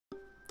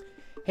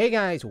Hey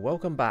guys,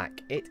 welcome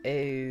back. It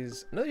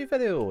is another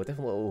video, a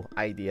different little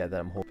idea that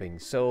I'm hoping.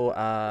 So,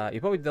 you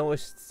probably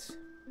noticed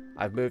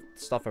I've moved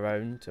stuff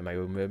around to my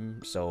own room,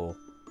 so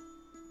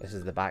this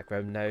is the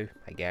background now,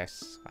 I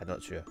guess. I'm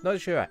not sure. Not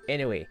sure.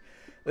 Anyway,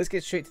 let's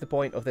get straight to the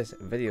point of this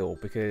video,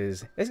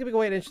 because this is going to be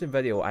quite an interesting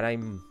video, and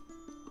I'm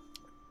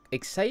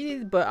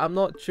excited, but I'm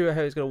not sure how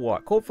it's going to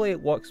work. Hopefully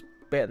it works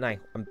better than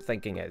I'm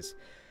thinking it is.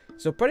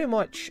 So pretty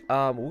much,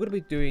 we're going to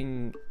be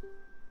doing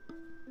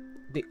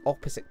the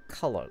opposite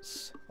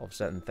colours of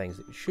certain things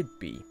that it should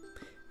be.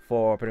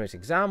 For pretty much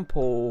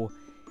example,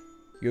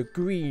 your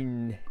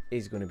green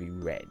is going to be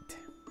red.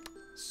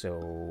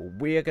 So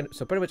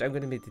pretty much I'm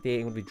going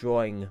to be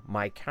drawing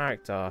my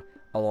character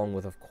along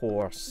with of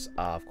course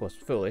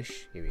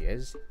Foolish. Here he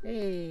is.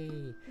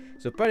 Hey.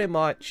 So pretty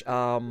much it's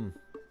going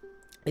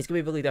to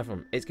be really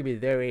different. It's going to be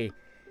very,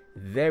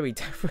 very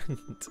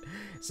different.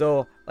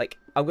 So like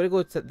I'm going to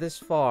go to this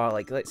far,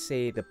 like let's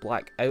say the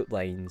black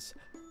outlines,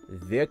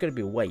 they're going to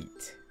be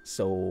white.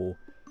 So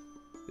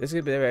this is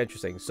going to be very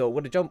interesting. So we're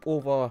going to jump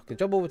over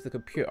to the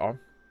computer.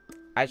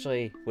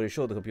 Actually, we're going to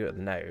show the computer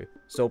now.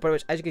 So pretty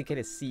much as you can kind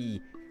of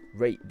see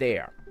right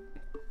there,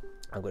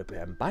 I'm going to put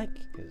him back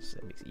because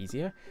it makes it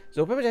easier.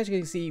 So pretty much as you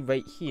can see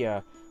right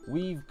here,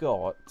 we've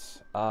got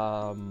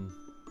so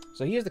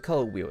here's the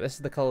color wheel. This is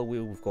the color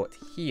wheel we've got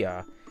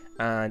here,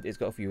 and it's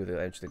got a few of the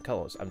interesting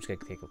colors. I'm just going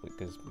to take a look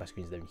because my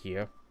screen's down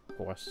here, of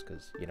course,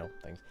 because you know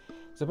things.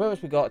 So pretty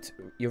much we got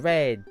your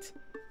red.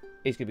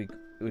 It's gonna be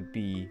would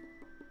be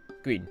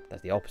green.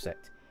 That's the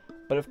opposite.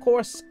 But of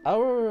course,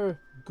 our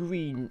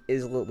green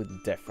is a little bit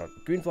different.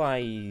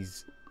 GreenFly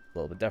is a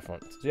little bit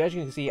different. So as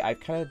you can see, I've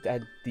kind of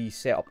had the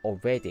setup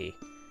already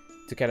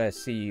to kind of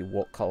see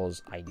what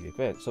colours I need to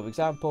put in. So for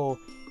example,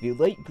 the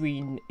light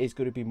green is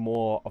going to be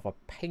more of a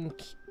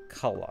pink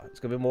colour.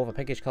 It's going to be more of a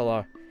pinkish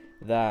colour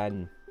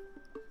than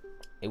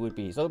it would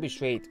be. It's not going to be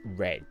straight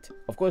red.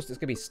 Of course, it's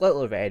going to be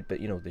slightly red, but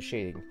you know, the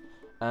shading.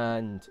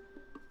 And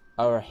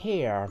our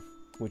hair,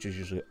 which is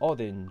usually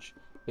orange,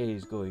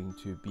 is going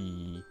to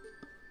be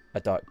a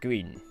dark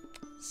green.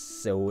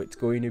 So it's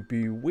going to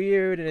be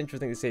weird and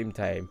interesting at the same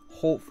time.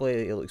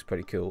 Hopefully it looks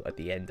pretty cool at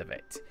the end of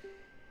it.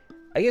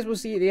 I guess we'll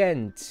see at the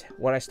end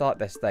when I start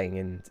this thing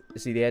and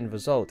see the end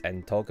result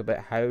and talk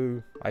about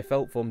how I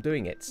felt from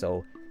doing it.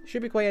 So it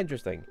should be quite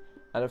interesting.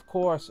 And of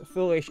course,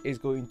 Foolish is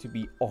going to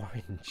be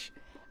orange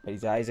and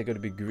his eyes are going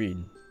to be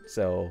green.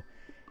 So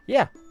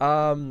yeah,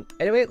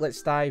 anyway,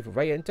 let's dive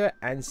right into it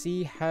and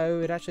see how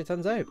it actually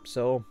turns out.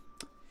 So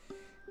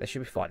this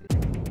should be fun.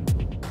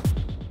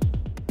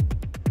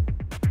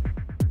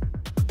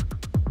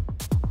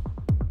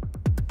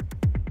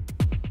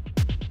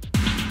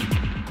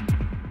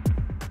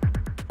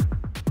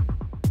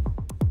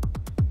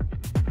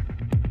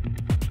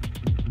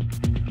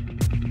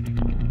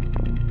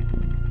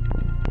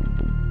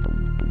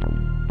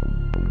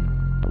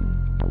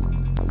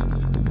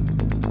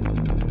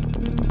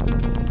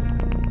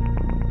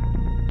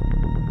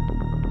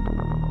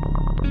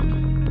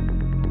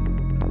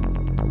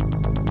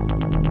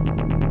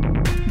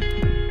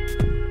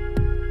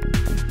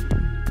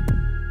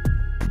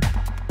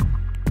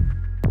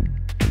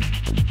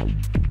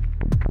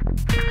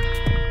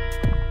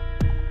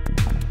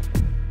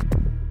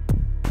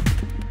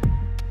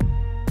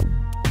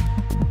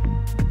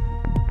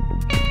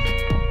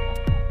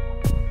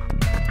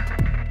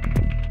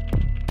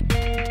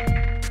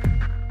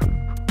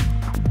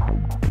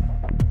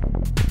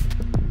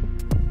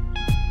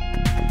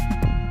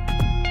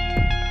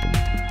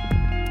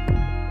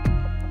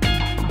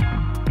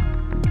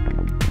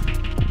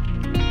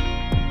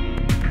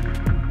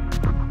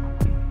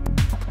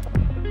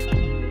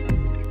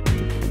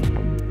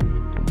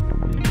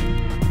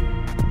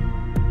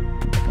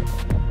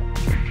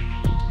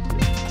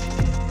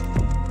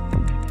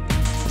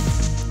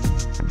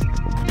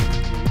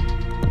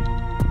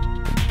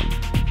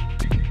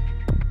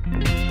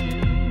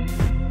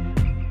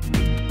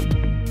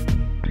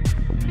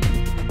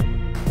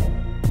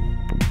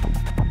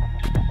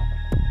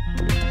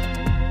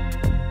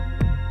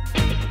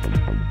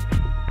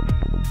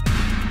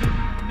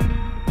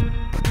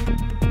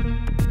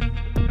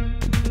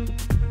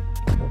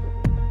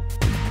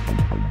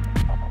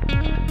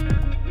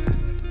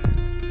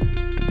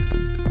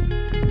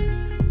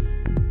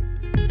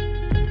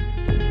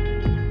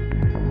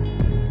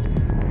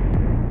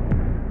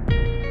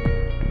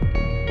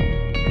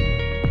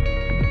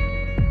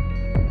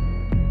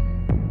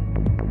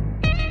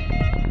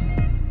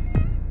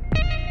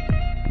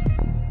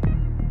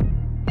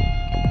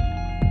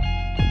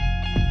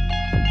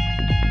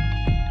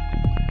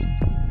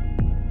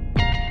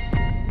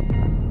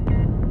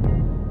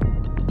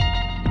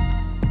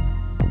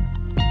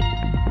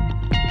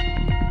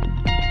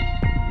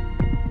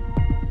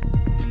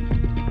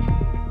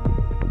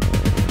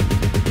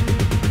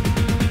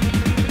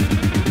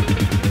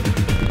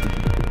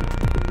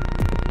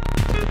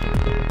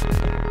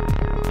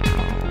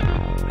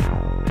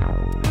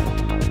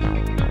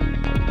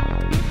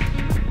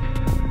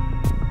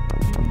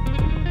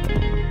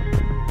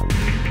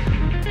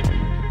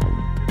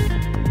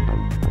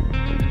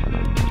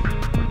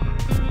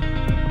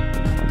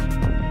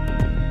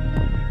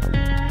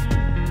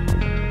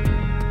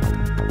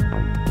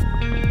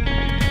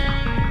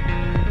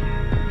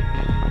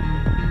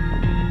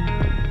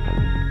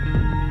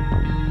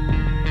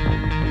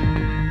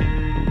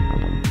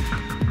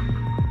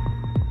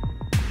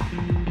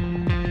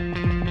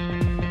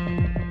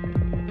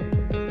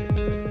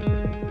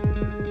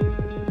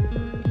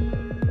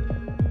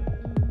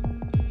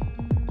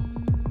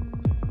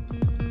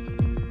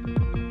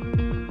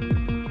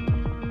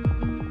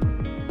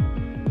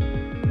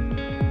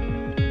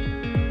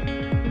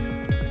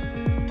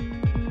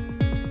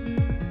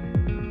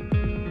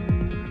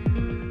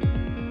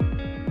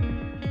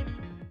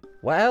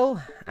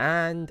 Well,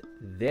 and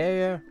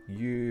there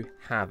you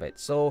have it.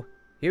 So,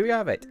 here we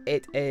have it.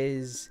 It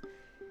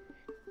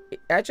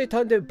actually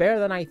turned out better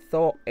than I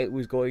thought it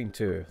was going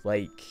to.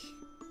 Like,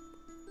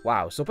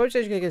 wow. So, pretty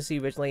much as you can see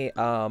originally,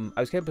 I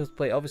was going to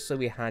play, obviously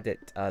we had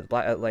it, the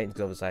black outlines,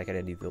 because obviously I kind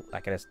of need the,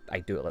 I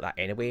do it like that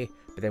anyway,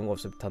 but then we'll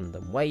also turn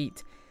them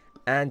white.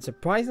 And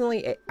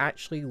surprisingly, it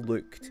actually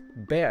looked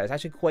better. It's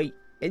actually quite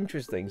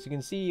interesting. So you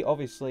can see,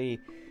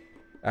 obviously,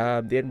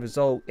 the end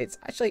result. It's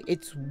actually,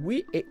 it's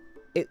weird.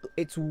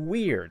 It's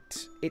weird.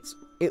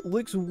 It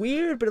looks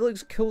weird, but it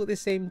looks cool at the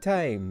same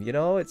time. You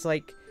know, it's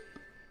like,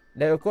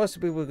 now of course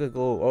people could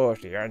go, oh,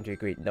 it's the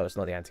anti-green. No, it's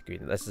not the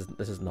anti-green. This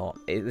is not.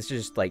 This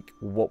is just like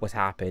what would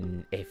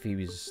happen if he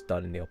was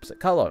done in the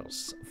opposite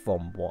colors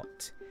from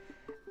what.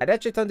 It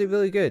actually turned out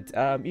really good.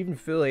 Even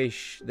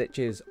Foolish, which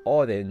is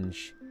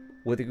orange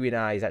with the green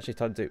eyes, actually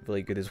turned out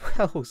really good as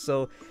well.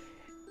 So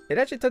it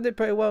actually turned out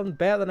pretty well and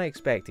better than I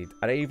expected.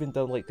 And I even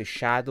done like the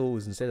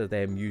shadows, instead of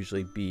them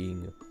usually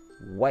being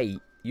white,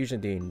 usually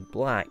being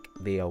black,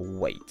 they are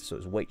white. So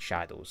it's white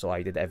shadows. So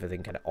I did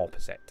everything kind of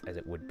opposite as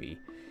it would be.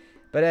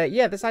 But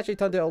yeah, this actually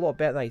turned out a lot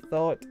better than I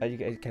thought. As you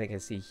guys kind of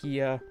can see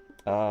here.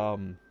 I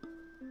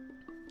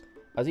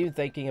was even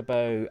thinking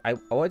about, I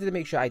wanted to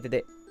make sure I did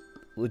it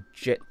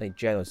legit, like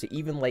general. So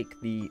even like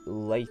the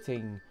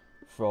lighting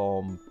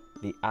from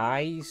the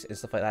eyes and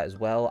stuff like that as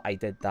well, I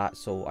did that.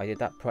 So I did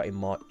that pretty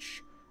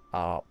much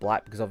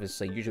black, because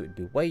obviously usually it would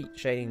be white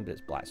shining, but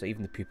it's black. So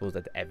even the pupils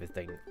did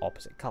everything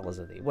opposite colours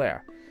as they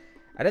were.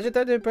 And it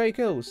turned out pretty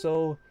cool.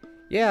 So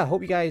yeah, I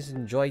hope you guys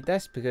enjoyed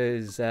this,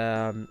 because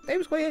it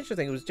was quite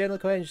interesting. It was generally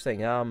quite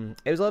interesting.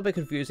 It was a little bit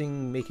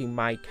confusing making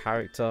my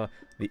character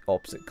the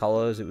opposite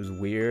colours. It was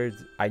weird.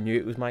 I knew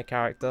it was my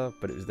character,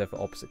 but it was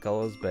different opposite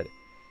colours. But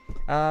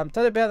turned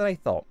out better than I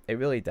thought. It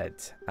really did.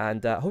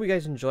 And I hope you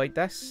guys enjoyed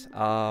this.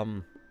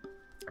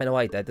 I know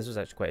I did. This was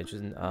actually quite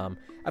interesting.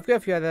 I've got a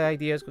few other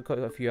ideas. Got quite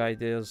a few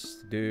ideas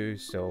to do.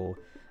 So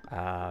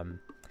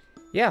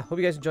yeah, hope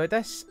you guys enjoyed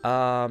this. If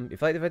you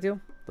liked the video,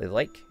 leave a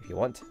like if you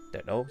want.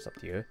 Don't know. It's up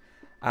to you.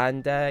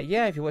 And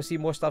yeah, if you want to see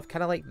more stuff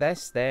kind of like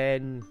this,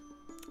 then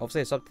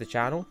obviously sub to the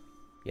channel.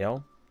 You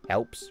know,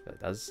 helps. Really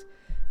does.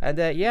 And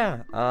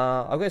yeah,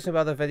 I've got some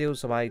other videos,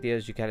 some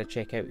ideas you kind of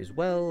check out as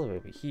well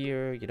over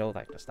here. You know,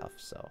 that kind of stuff.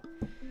 So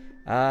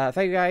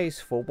thank you guys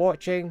for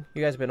watching.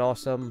 You guys have been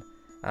awesome.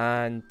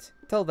 And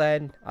till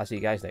then, I'll see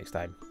you guys next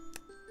time.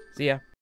 See ya.